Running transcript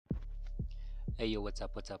Hey yo, what's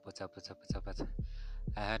up?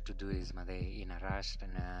 I had to do this in a rush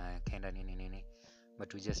and kinda nini,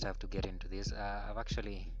 but we just have to get into this. I've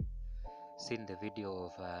actually seen the video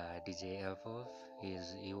of DJ Elfov.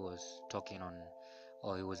 He was talking on,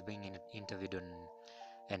 or he was being interviewed on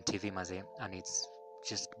NTV maze, and it's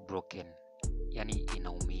just broken. Yani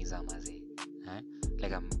inaumiza maze. Eh?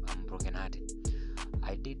 Like I'm broken hearted.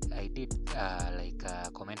 I did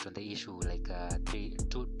comment on the issue like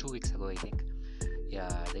 2 weeks ago, I think.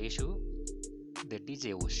 Yeah, the issue, the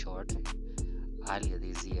DJ was shot earlier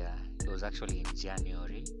this year. It was actually in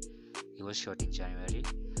January. He was shot in January,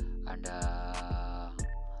 and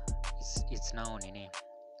it's now nini.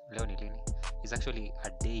 Leo ni lini? It's actually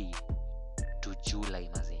a day to July,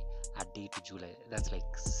 maze. A day to July. That's like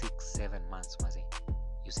 6-7 months, maze.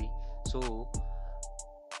 You see? So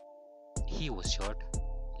he was shot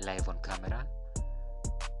live on camera.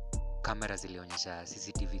 Kamera zilionyesha,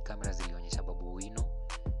 CCTV kamera zilionyesha Babu Owino,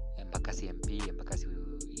 Embakasi MP, Embakasi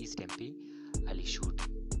East MP alishoot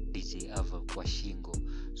DJ Ava kwa shingo.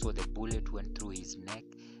 So the bullet went through his neck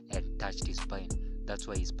and touched his spine. That's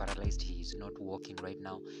why he's paralyzed. He is not walking right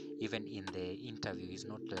now. Even in the interview, he's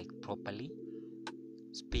not like properly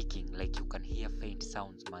speaking. Like you can hear faint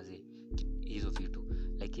sounds, maze. Hizo vitu.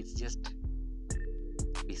 Like it's just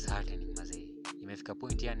disheartening, maze. Imefika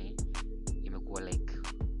point yani imekuwa like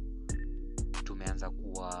tumeanza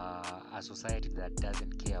kuwa a society that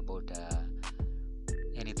doesn't care about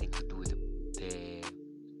anything to do with the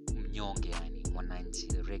mnyonge, yani mwananchi,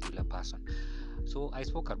 the regular person. So I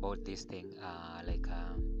spoke about this thing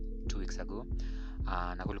 2 weeks ago,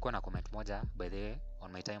 na kulikuwa na comment moja by the way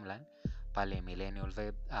on my timeline pale millennial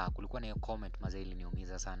vibe. Kulikuwa na hiyo comment mazee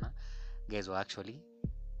iliniumiza sana. Guys, actually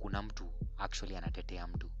kuna mtu actually anatetea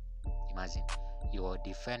mtu. Imagine you are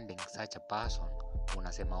defending such a person,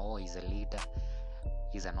 unasema oh he's a leader,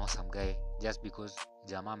 he's an awesome guy, just because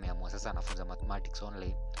jamaa ameamua sasa anafunza mathematics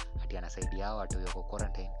online ati anasaidia hao watu wako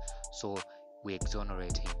quarantine, so we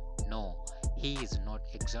exonerate him. No, he is not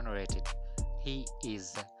exonerated. He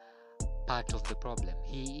is part of the problem.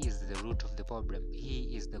 He is the root of the problem.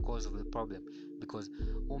 He is the cause of the problem, because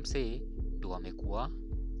umse ndo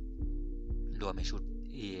ameshoot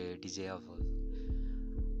DJ Elfov.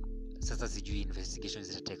 Sasa sijui investigations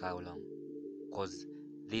zitatake how long, cause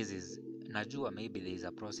this is, najua maybe there is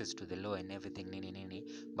a process to the law and everything nini,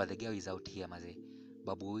 but the girl is out here maze.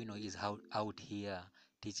 Babu Owino is out here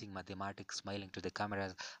teaching mathematics, smiling to the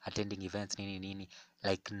cameras, attending events nini,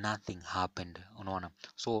 like nothing happened, unaona.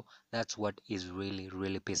 So that's what is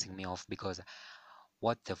really pissing me off, because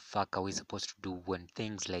what the fuck are we supposed to do when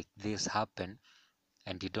things like this happen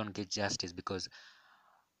and you don't get justice? Because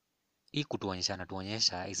hii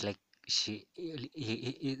kutuonyesha is like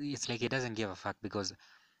it's like he doesn't give a fuck, because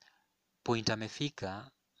point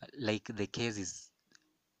amefika, like the case is,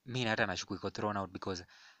 mi hata nashuku iko thrown out, because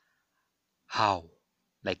how,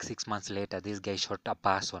 like 6 months later this guy shot a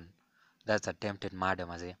person. That's attempted murder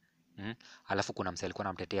maze. Alafu kuna msee alikuwa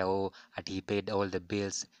anamtetea ati he paid all the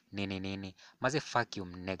bills nini maze. Fuck you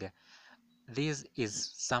nigga. This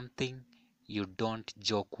is something you don't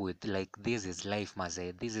joke with. Like this is life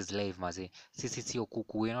maze. This is life maze. Sisi sio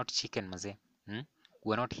kuku, we're not chicken maze.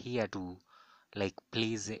 We're not here to like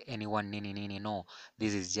please anyone nini. No,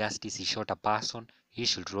 this is justice. He shot a person, he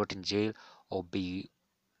should rot in jail or be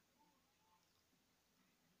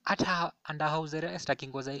hata under house arrest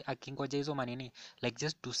akingoja hizo manini. Like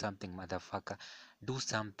just do something motherfucker, do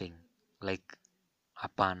something. Like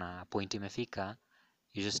hapana, point imefika,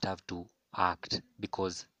 you just have to act,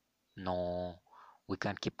 because no, we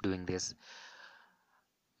can't keep doing this.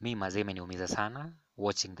 Mi mazee imeniumiza sana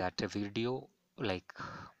watching that video, like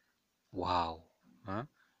wow,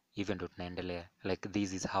 even ndo tunaendelea, like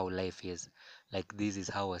this is how life is, like this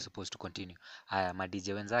is how we're supposed to continue. Haya madj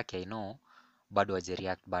wenzake I know bado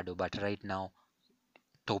wajereact bado, but right now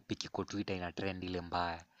topic iko Twitter ina trend ile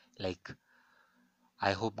mbaya. Like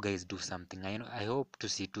I hope guys do something. I hope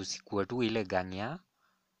tusikuwe tu ile gang ya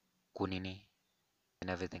kunini and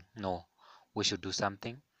everything. No, we should do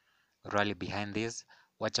something, rally behind this.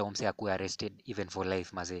 Wacha umse akuwe arrested even for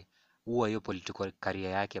life maze. Huwa hiyo political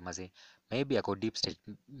career yake maze. Maybe ako deep state,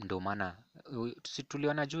 ndo maana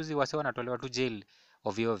tuliona juzi wase wanatolewa tu jail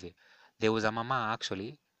ovyo. There was a mama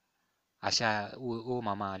actually, huyo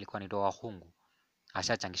mama alikuwa anaitwa Wahungu,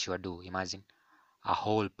 ashachangishiwa do. Imagine a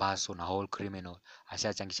whole person, a whole criminal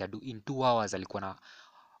ashachangisha do in 2 hours. Alikuwa na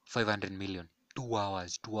 500 million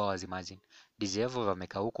 2 hours. Imagine DJ Evo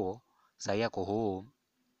wameka huko saa yako home,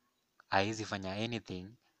 haizi fanya anything,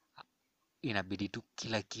 inabidi tu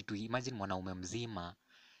kila kitu. Imagine mwanaume mzima,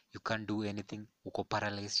 you can't do anything, uko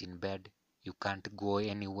paralyzed in bed, you can't go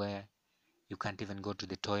anywhere, you can't even go to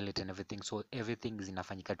the toilet and everything, so everything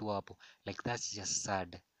zinafanyika tu hapo. Like that's just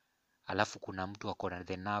sad. Alafu kuna mtu ako na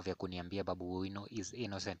the nerve ya kuniambia Babu Owino is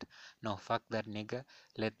innocent. No, fuck that nigga,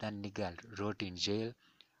 let that nigga rot in jail.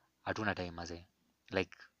 Hatuna time mazee.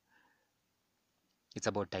 Like it's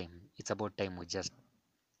about time we just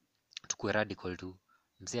tukue radical tu.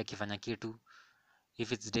 Mzee akifanya kitu,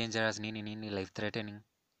 if it's dangerous nini life threatening,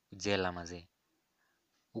 jela mazee.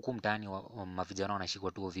 Huku mtaani mavijana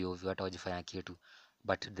wanashikwa tu ovyo ovyo, hata wajifanya kitu,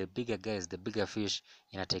 but the bigger guys, the bigger fish,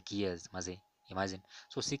 ina take years mazee. Imagine,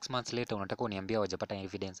 so 6 months later unataka uniambia wajapata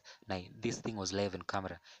evidence, na this thing was live on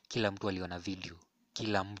camera. Kila mtu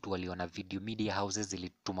aliona video, media houses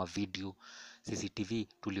zilituma video, CCTV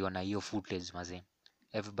tuliona hiyo footage mazee,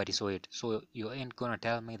 everybody saw it. So you ain't gonna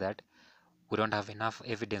tell me that we don't have enough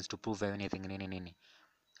evidence to prove anything nini.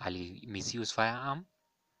 Ali misuse firearm,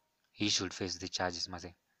 he should face the charges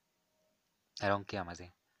mazee. I don't care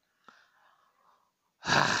mazee.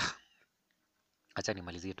 Acha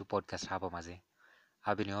nimalizie tu podcast hapa mazee.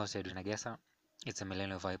 I've been your host Edwin Agesa. It's a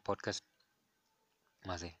Millennial Vibe podcast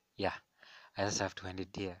mazee. Yeah, I just have to end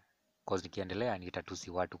it here, cause nikiendelea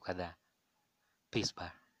nitatusi watu kadhaa. Peace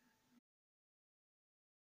bye.